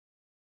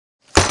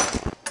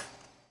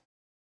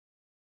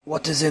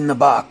What is in the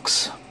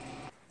box?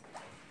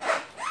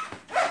 I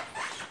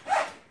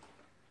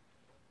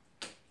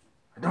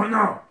don't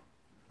know.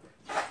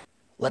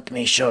 Let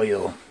me show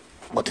you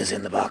what is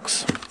in the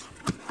box.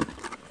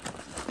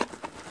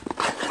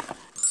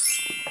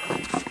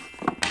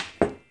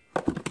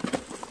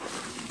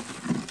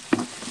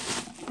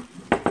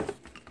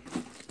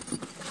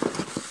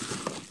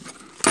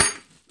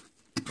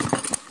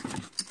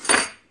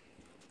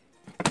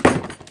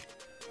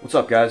 What's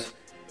up, guys?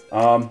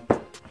 I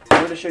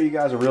wanted to show you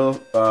guys a real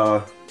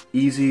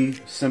easy,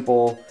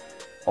 simple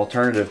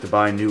alternative to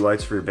buying new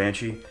lights for your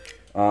Banshee.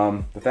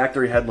 The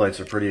factory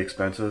headlights are pretty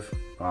expensive.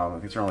 I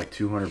think it's around like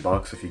 200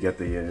 bucks if you get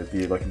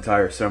the like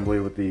entire assembly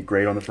with the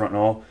grate on the front and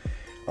all.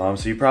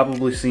 So you've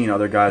probably seen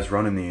other guys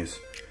running these.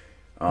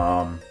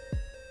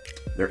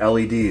 They're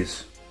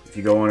LEDs. If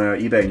you go on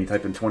eBay and you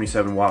type in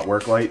 27 watt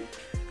work light,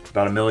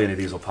 about 1 million of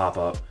these will pop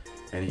up,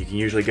 and you can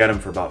usually get them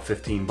for about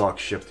 15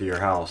 bucks shipped to your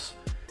house.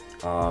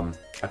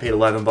 I paid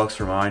 11 bucks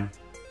for mine,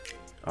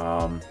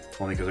 only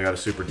because I got a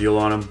super deal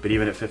on them, but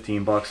even at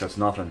 15 bucks, that's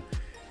nothing.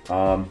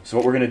 So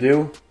what we're gonna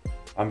do,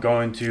 I'm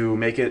going to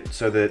make it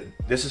so that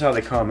this is how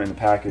they come in the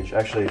package.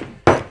 Actually,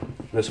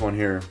 this one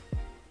here,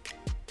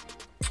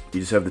 you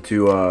just have the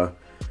two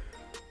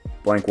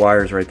blank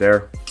wires right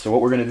there. So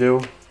what we're gonna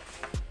do,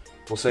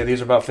 we'll say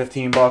these are about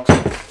 15 bucks,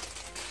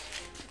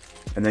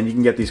 and then you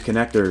can get these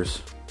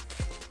connectors.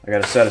 I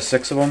got a set of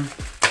 6 of them,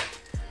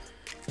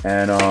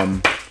 and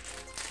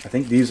I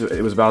think these,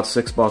 it was about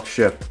 6 bucks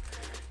shipped.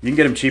 You can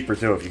get them cheaper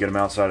too if you get them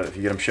outside, if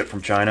you get them shipped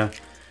from China.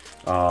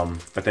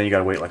 But then you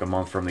gotta wait like a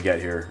month for them to get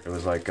here. It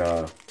was like,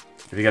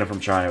 if you get them from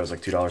China, it was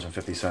like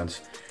 $2.50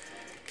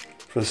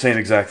 for the same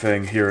exact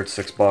thing. Here it's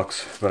 6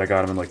 bucks, but I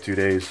got them in like 2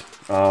 days.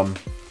 So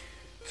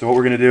what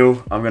we're gonna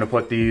do, I'm gonna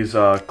put these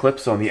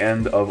clips on the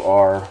end of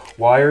our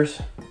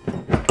wires,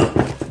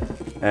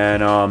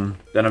 and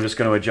then I'm just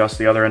gonna adjust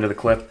the other end of the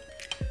clip,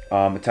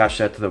 attach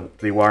that to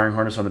the wiring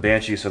harness on the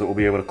Banshee so that we'll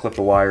be able to clip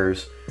the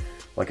wires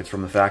like it's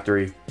from the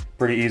factory.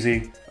 Pretty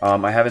easy.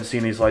 I haven't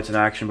seen these lights in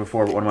action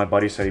before, but one of my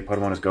buddies said he put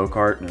them on his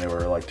go-kart and they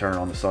were like turning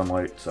on the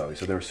sunlight, so he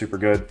said they were super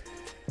good.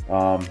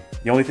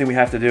 The only thing we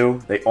have to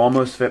do, they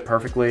almost fit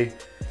perfectly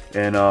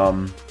in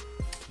the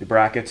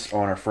brackets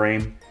on our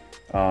frame.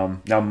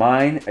 Now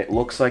mine, it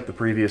looks like the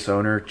previous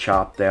owner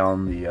chopped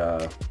down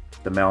the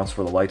mounts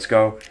where the lights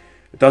go.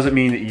 It doesn't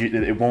mean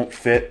that it won't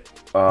fit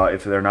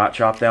if they're not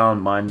chopped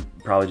down. Mine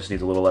probably just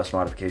needs a little less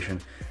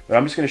modification. But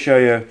I'm just going to show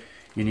you,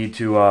 you need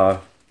to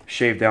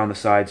shave down the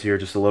sides here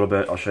just a little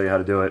bit. I'll show you how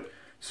to do it.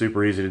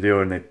 Super easy to do,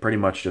 and they pretty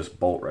much just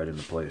bolt right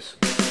into place.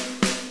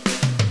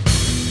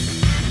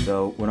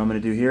 So what I'm going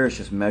to do here is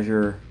just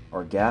measure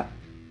our gap.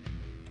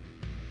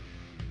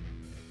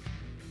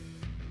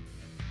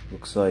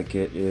 Looks like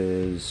it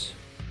is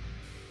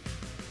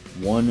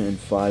 1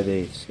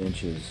 5/8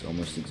 inches,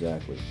 almost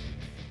exactly.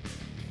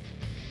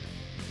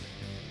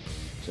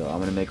 So I'm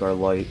going to make our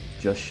light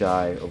just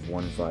shy of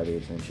 1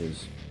 5/8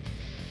 inches.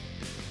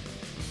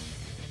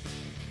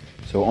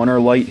 So on our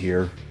light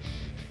here,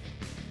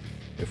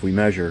 if we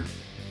measure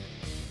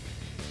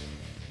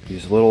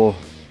these little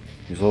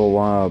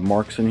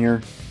marks in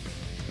here,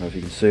 I don't know if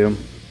you can see them.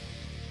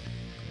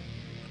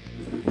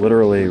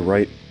 Literally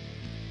right,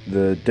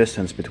 the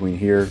distance between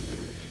here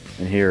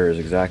and here is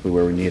exactly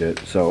where we need it.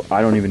 So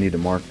I don't even need to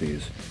mark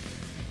these.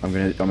 I'm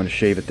gonna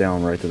shave it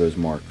down right to those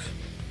marks.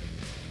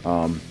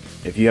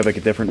 If you have like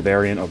a different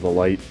variant of the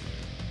light,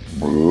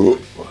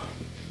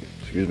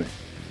 excuse me,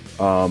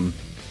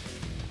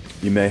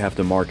 you may have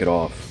to mark it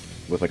off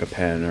with like a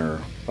pen or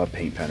a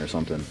paint pen or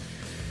something.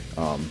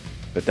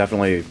 But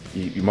definitely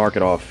you mark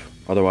it off,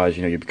 otherwise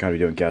you know you'd kind of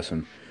be doing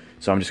guessing.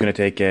 So I'm just going to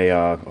take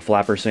a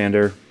flapper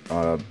sander,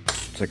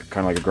 it's like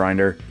kind of like a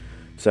grinder,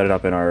 set it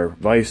up in our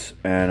vise,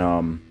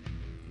 and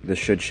this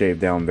should shave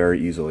down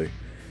very easily.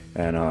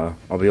 And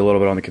I'll be a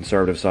little bit on the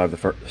conservative side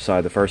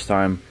the first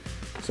time,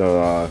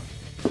 so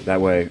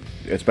that way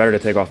it's better to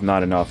take off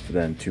not enough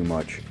than too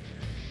much,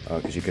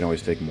 because you can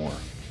always take more.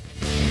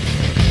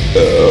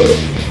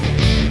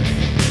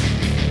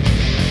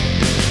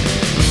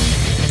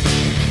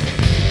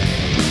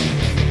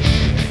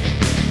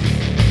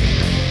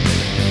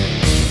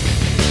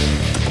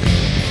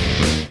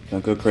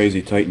 Don't go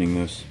crazy tightening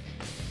this.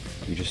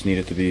 You just need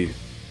it to be,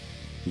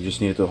 you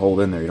just need it to hold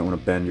in there. You don't want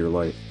to bend your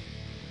light.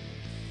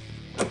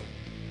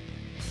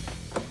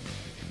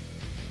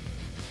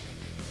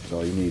 That's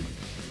all you need.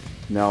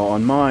 Now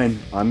on mine,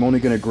 I'm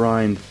only going to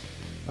grind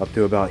up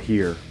to about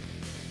here.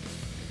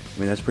 I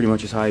mean, that's pretty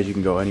much as high as you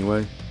can go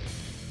anyway,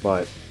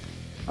 but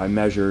I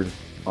measured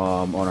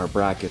on our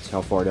brackets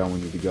how far down we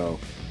need to go,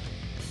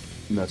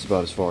 and that's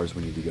about as far as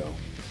we need to go.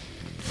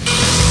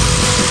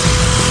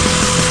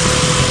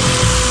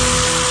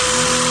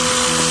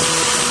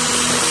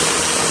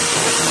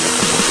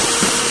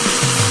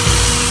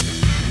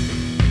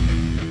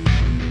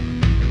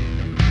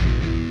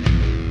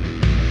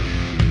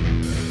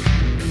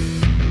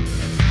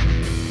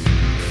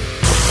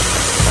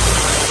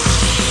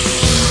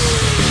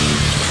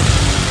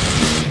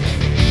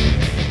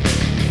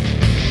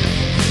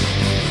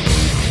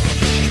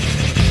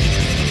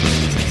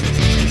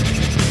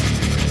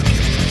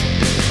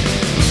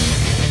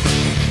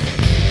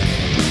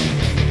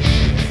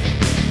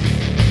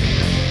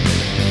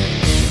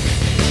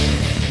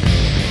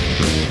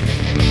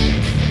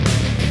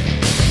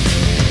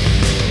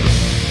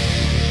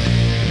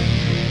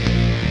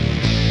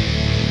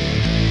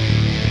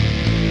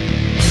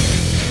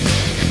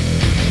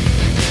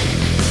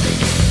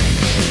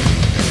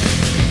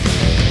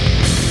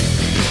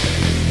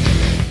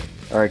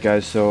 Alright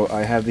guys, so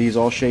I have these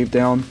all shaved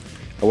down.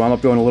 I wound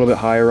up going a little bit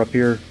higher up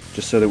here,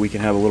 just so that we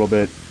can have a little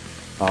bit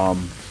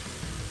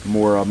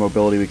more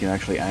mobility. We can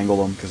actually angle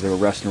them, because they were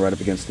resting right up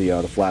against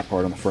the flat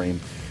part on the frame.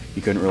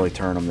 You couldn't really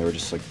turn them, they were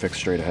just like fixed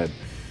straight ahead.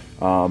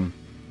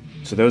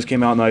 So those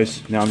came out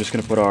nice. Now I'm just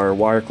going to put our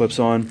wire clips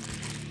on,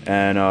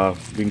 and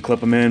we can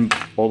clip them in,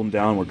 fold them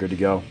down, we're good to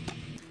go.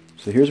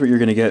 So here's what you're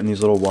going to get in these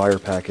little wire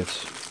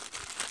packets,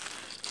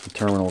 the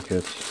terminal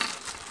kits.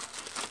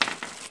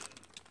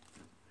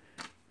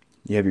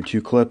 You have your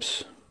 2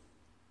 clips,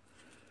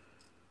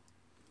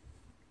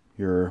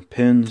 your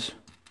pins,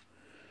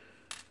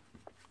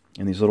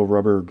 and these little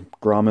rubber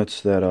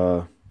grommets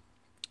that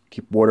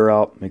keep water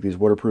out, make these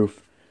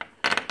waterproof.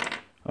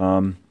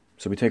 So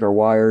we take our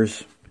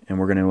wires and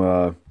we're going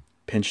to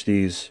pinch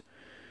these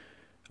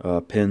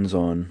pins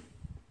on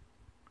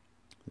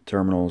the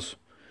terminals,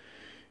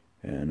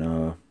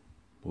 and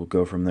we'll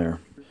go from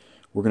there.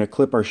 We're going to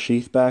clip our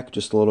sheath back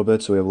just a little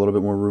bit so we have a little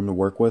bit more room to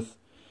work with.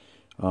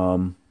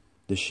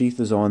 The sheath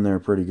is on there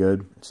pretty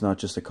good. It's not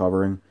just a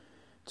covering.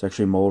 It's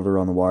actually molded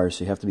around the wire,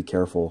 so you have to be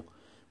careful.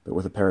 But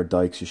with a pair of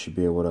dikes, you should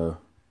be able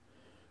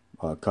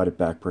to cut it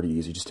back pretty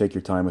easy. Just take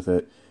your time with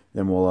it.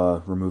 Then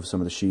we'll remove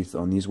some of the sheath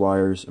on these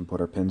wires and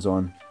put our pins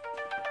on.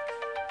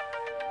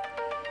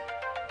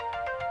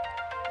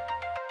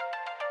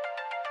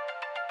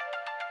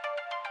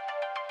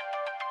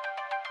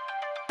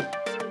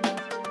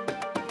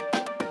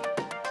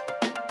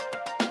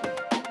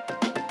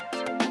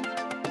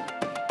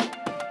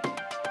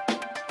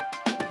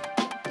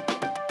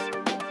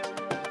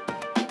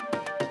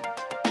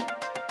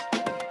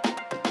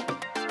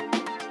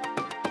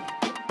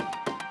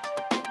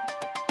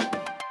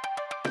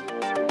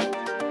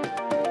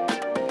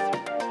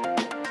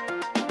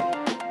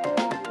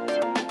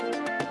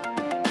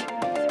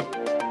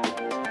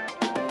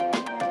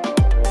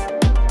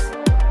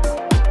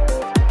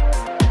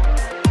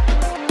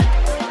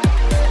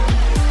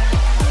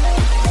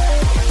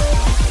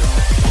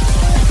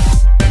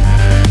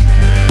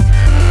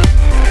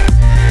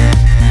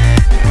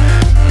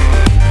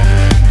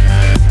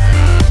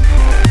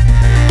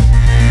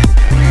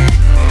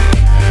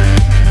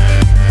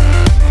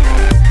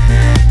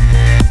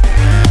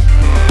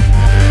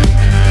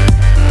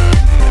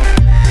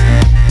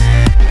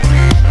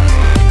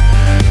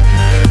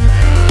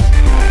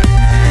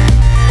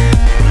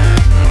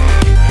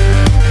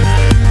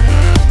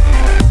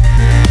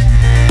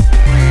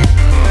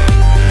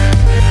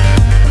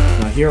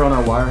 Here on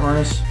our wire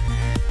harness,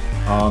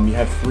 you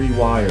have 3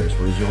 wires,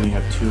 whereas you only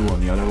have 2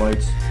 on the other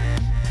lights.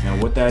 Now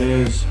what that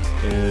is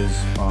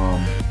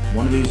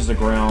one of these is a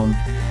ground,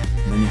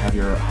 and then you have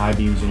your high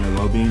beams and your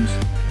low beams.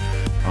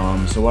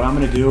 So what I'm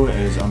going to do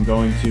is I'm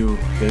going to,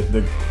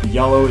 the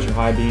yellow is your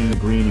high beam, the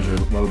green is your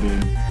low beam,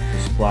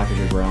 this black is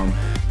your ground.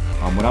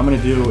 What I'm going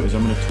to do is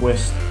I'm going to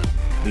twist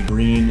the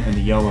green and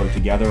the yellow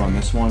together on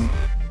this one.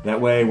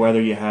 That way, whether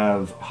you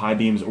have high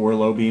beams or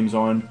low beams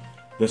on,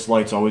 this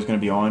light's always going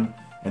to be on.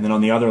 And then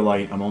on the other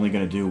light, I'm only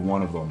going to do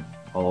one of them.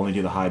 I'll only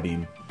do the high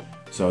beam.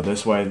 So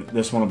this way,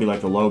 this one will be like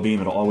the low beam,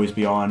 it'll always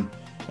be on.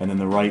 And then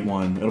the right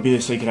one, it'll be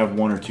so you can have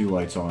 1 or 2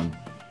 lights on.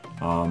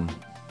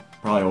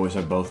 Probably always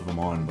have both of them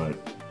on, but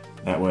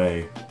that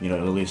way, you know,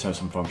 it'll at least have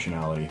some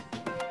functionality.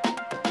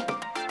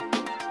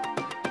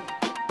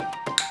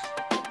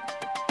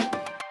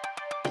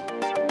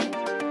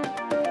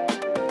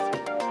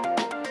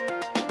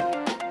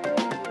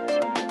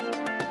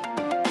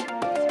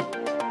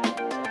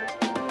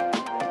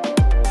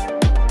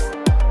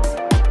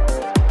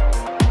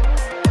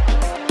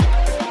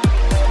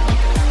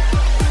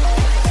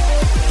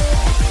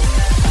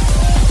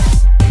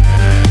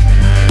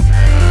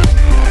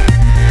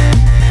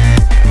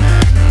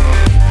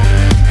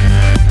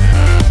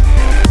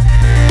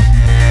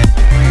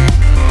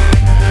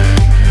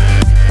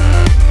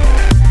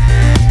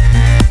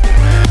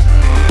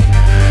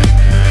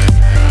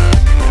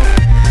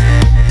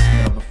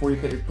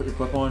 Put your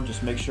clip on,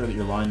 just make sure that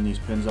you're lining these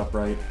pins up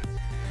right.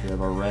 So we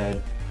have our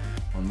red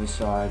on this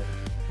side,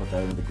 put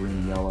that into the green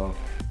and yellow,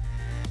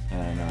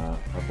 and our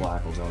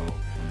black will go on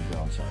the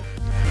ground side.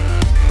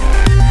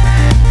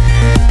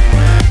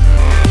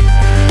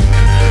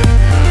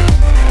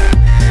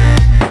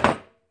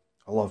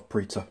 I love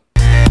pizza.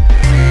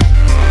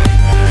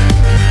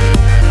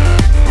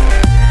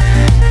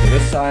 So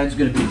this side's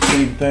going to be the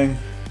same thing.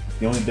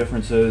 The only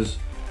difference is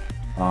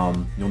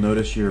you'll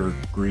notice your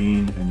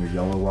green and your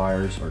yellow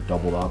wires are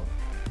doubled up.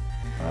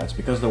 It's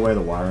because of the way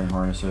the wiring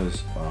harness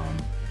is.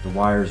 The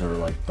wires are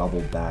like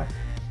doubled back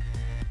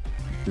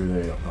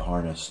through the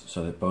harness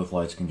so that both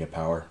lights can get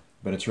power.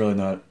 But it's really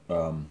not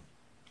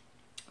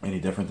any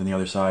different than the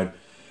other side.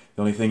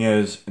 The only thing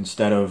is,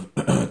 instead of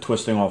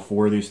twisting all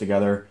 4 of these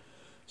together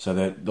so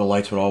that the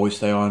lights would always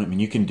stay on, I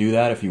mean, you can do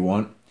that if you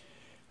want.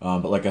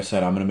 But like I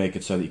said, I'm going to make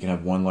it so that you can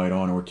have 1 light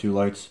on or 2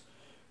 lights.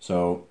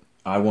 So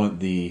I want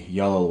the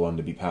yellow one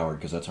to be powered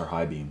because that's our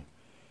high beam.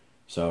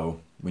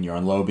 So when you're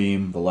on low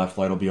beam, the left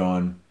light will be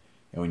on,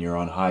 and when you're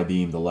on high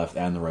beam, the left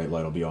and the right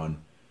light will be on.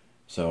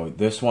 So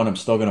this one, I'm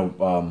still going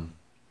to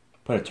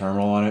put a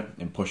terminal on it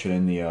and push it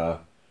in the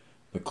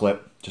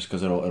clip just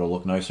because it'll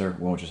look nicer.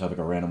 We won't just have like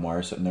a random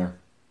wire sitting there.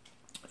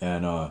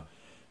 And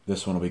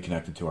this one will be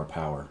connected to our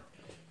power.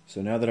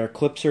 So now that our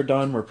clips are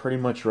done, we're pretty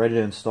much ready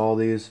to install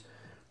these.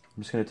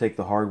 I'm just going to take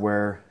the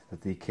hardware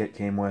that the kit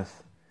came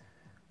with,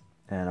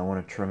 and I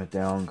want to trim it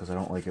down because I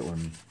don't like it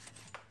when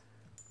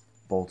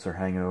bolts are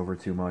hanging over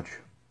too much.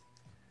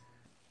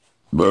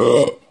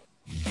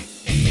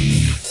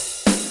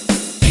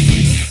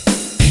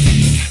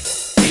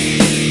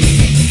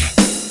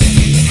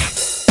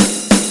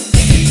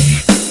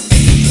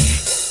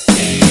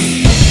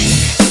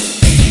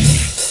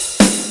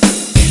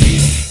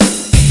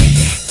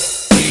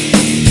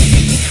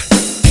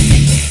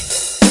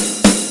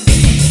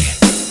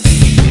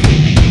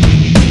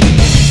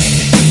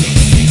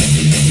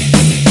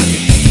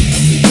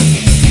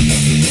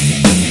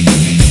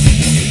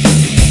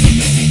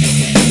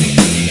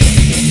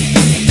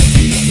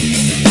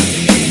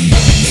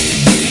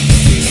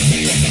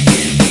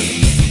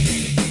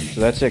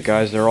 That's it,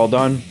 guys. They're all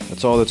done.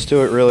 That's all that's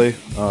to it, really.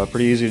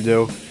 Pretty easy to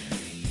do.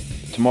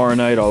 Tomorrow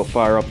night I'll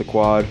fire up the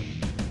quad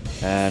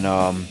and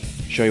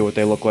show you what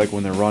they look like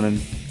when they're running.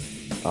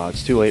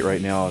 It's too late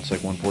right now. It's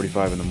like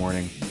 1:45 in the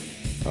morning.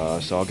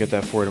 So I'll get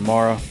that for you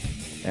tomorrow.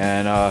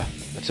 And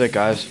that's it,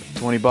 guys.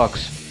 20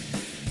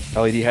 bucks.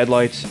 LED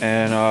headlights.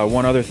 And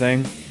one other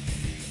thing.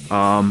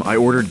 I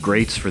ordered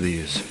grates for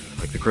these,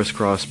 like the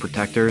crisscross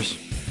protectors.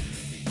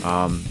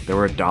 They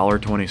were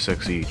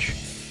 $1.26 each.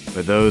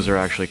 But those are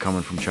actually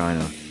coming from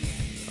China.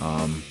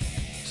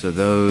 So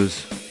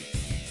those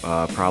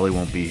probably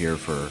won't be here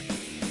for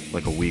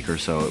like a week or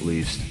so at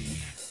least.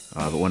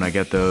 But when I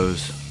get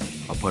those,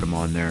 I'll put them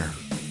on there.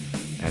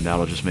 And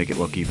that'll just make it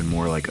look even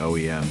more like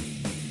OEM.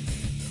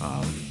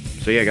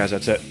 So yeah, guys,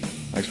 that's it.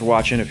 Thanks for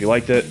watching. If you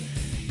liked it,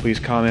 please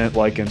comment,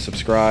 like, and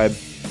subscribe.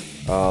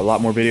 A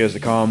lot more videos to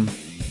come.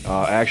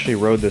 I actually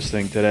rode this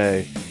thing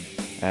today.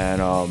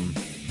 And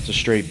it's a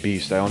straight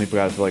beast. I only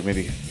got it to like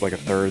maybe like a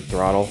third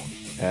throttle.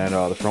 And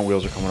the front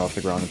wheels are coming off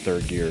the ground in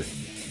third gear.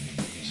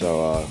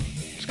 So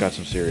it's got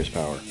some serious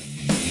power.